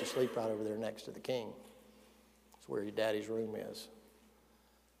 he used to sleep right over there next to the king. It's where your daddy's room is.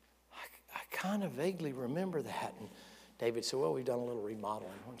 I kind of vaguely remember that. And David said, well, we've done a little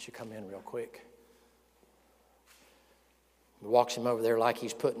remodeling. Why don't you come in real quick? He walks him over there like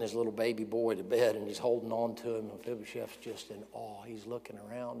he's putting his little baby boy to bed, and he's holding on to him. Mephibosheth's just in awe. He's looking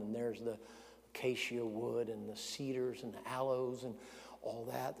around, and there's the acacia wood and the cedars and the aloes and all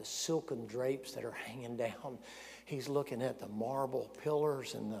that, the silken drapes that are hanging down. He's looking at the marble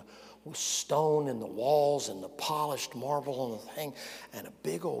pillars and the stone in the walls and the polished marble on the thing and a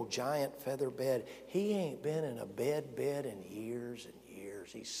big old giant feather bed. He ain't been in a bed in years and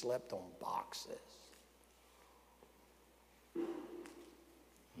years. He slept on boxes.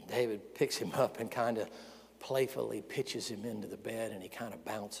 David picks him up and kind of playfully pitches him into the bed, and he kind of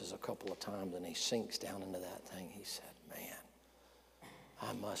bounces a couple of times and he sinks down into that thing. He said, man,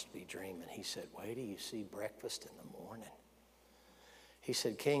 I must be dreaming. He said, wait till you see breakfast in the morning. He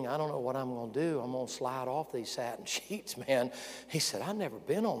said, King, I don't know what I'm going to do. I'm going to slide off these satin sheets, man. He said, I've never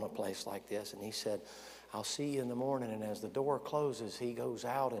been on a place like this. And he said, I'll see you in the morning. And as the door closes, he goes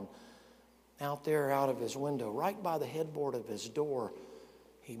out, and out there out of his window, right by the headboard of his door,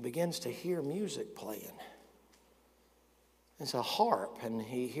 he begins to hear music playing. It's a harp, and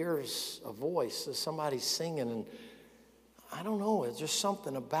he hears a voice. Somebody's singing, and I don't know, it's just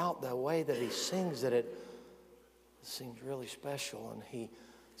something about the way that he sings that it seems really special. And he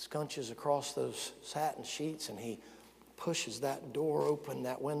scunches across those satin sheets, and he pushes that door open,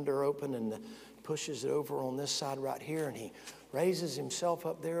 that window open, and pushes it over on this side right here, and he raises himself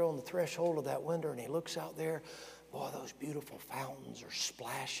up there on the threshold of that window, and he looks out there. Boy, those beautiful fountains are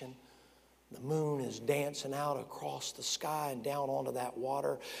splashing. The moon is dancing out across the sky and down onto that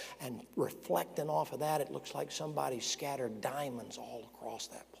water, and reflecting off of that, it looks like somebody scattered diamonds all across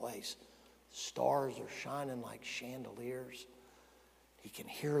that place. Stars are shining like chandeliers. He can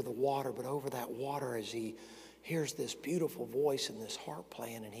hear the water, but over that water, as he hears this beautiful voice and this harp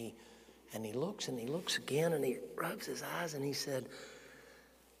playing, and he looks again, and he rubs his eyes, and he said,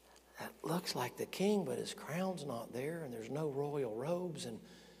 that looks like the king, but his crown's not there, and there's no royal robes. And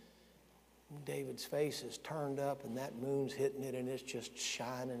David's face is turned up, and that moon's hitting it, and it's just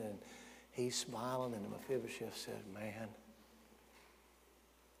shining, and he's smiling. And Mephibosheth said, man,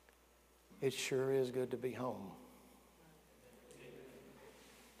 it sure is good to be home.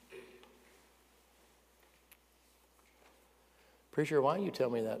 Preacher, why don't you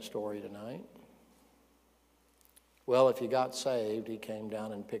tell me that story tonight? Well, if you got saved, he came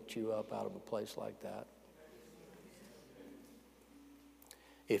down and picked you up out of a place like that.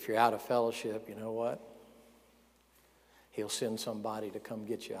 If you're out of fellowship, you know what? He'll send somebody to come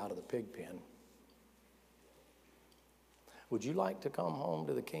get you out of the pig pen. Would you like to come home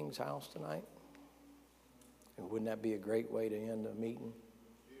to the King's house tonight? And wouldn't that be a great way to end a meeting?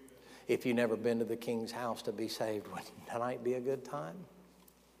 If you've never been to the King's house to be saved, wouldn't tonight be a good time?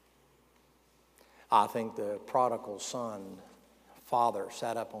 I think the prodigal son, father,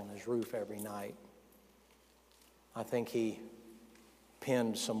 sat up on his roof every night. I think he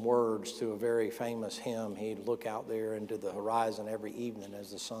penned some words to a very famous hymn. He'd look out there into the horizon every evening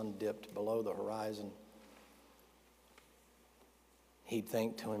as the sun dipped below the horizon. He'd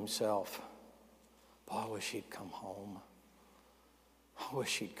think to himself, boy, I wish he'd come home. I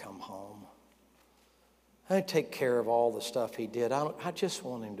wish he'd come home. I'd take care of all the stuff he did. I just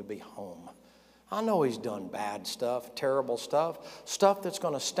want him to be home. I know he's done bad stuff, terrible stuff, stuff that's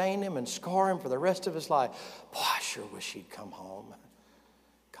going to stain him and scar him for the rest of his life. Boy, I sure wish he'd come home.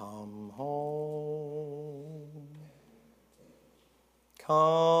 Come home.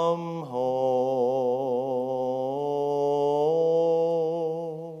 Come home.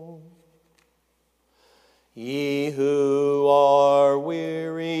 Ye who are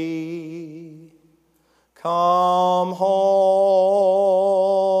weary, come home.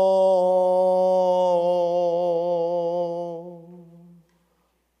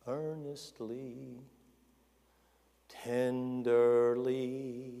 Earnestly,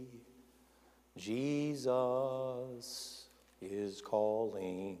 tenderly, Jesus is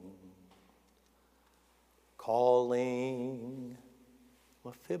calling, calling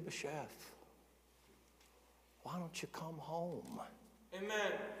Mephibosheth. Why don't you come home? Amen.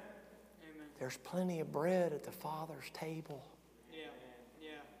 Amen. There's plenty of bread at the Father's table. Yeah.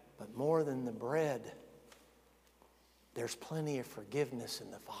 Yeah. But more than the bread, there's plenty of forgiveness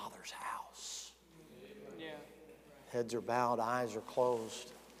in the Father's house. Yeah. Heads are bowed, eyes are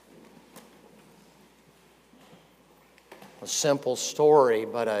closed. A simple story,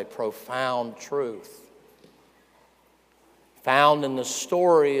 but a profound truth. Found in the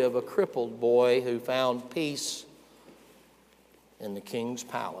story of a crippled boy who found peace in the king's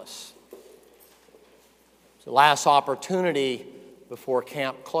palace. It's the last opportunity before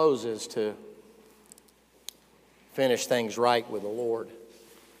camp closes to finish things right with the Lord,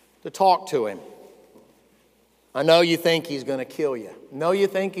 to talk to him. I know you think he's going to kill you. I know you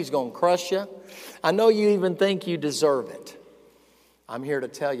think he's going to crush you. I know you even think you deserve it. I'm here to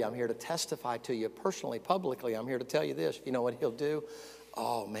tell you, I'm here to testify to you personally, publicly. I'm here to tell you this. You know what he'll do?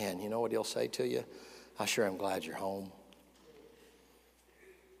 Oh, man, you know what he'll say to you? I sure am glad you're home.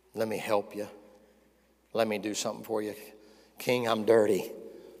 Let me help you. Let me do something for you. King, I'm dirty.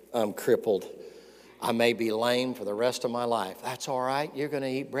 I'm crippled. I may be lame for the rest of my life. That's all right. You're going to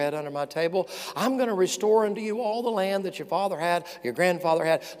eat bread under my table. I'm going to restore unto you all the land that your father had, your grandfather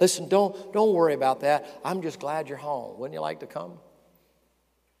had. Listen, don't worry about that. I'm just glad you're home. Wouldn't you like to come?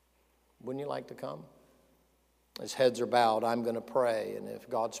 Wouldn't you like to come? As heads are bowed, I'm going to pray. And if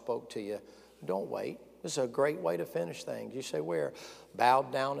God spoke to you, don't wait. This is a great way to finish things. You say, where?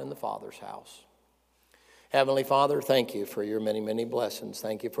 Bowed down in the Father's house. Heavenly Father, thank you for your many, many blessings.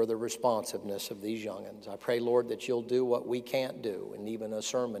 Thank you for the responsiveness of these young'uns. I pray, Lord, that you'll do what we can't do and even a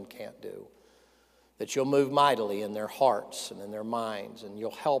sermon can't do. That you'll move mightily in their hearts and in their minds, and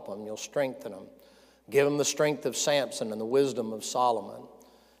you'll help them, you'll strengthen them. Give them the strength of Samson and the wisdom of Solomon.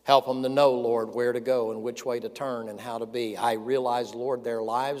 Help them to know, Lord, where to go and which way to turn and how to be. I realize, Lord, their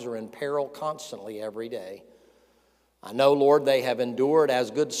lives are in peril constantly every day. I know, Lord, they have endured as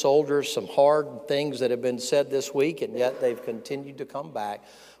good soldiers some hard things that have been said this week, and yet they've continued to come back.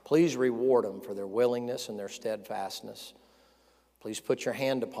 Please reward them for their willingness and their steadfastness. Please put your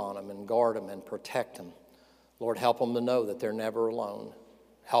hand upon them and guard them and protect them. Lord, help them to know that they're never alone.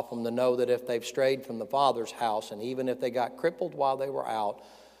 Help them to know that if they've strayed from the Father's house, and even if they got crippled while they were out,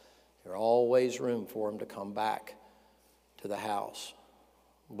 there's always room for them to come back to the house.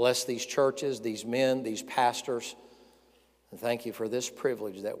 Bless these churches, these men, these pastors. And thank you for this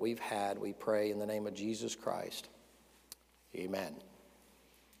privilege that we've had, we pray in the name of Jesus Christ. Amen.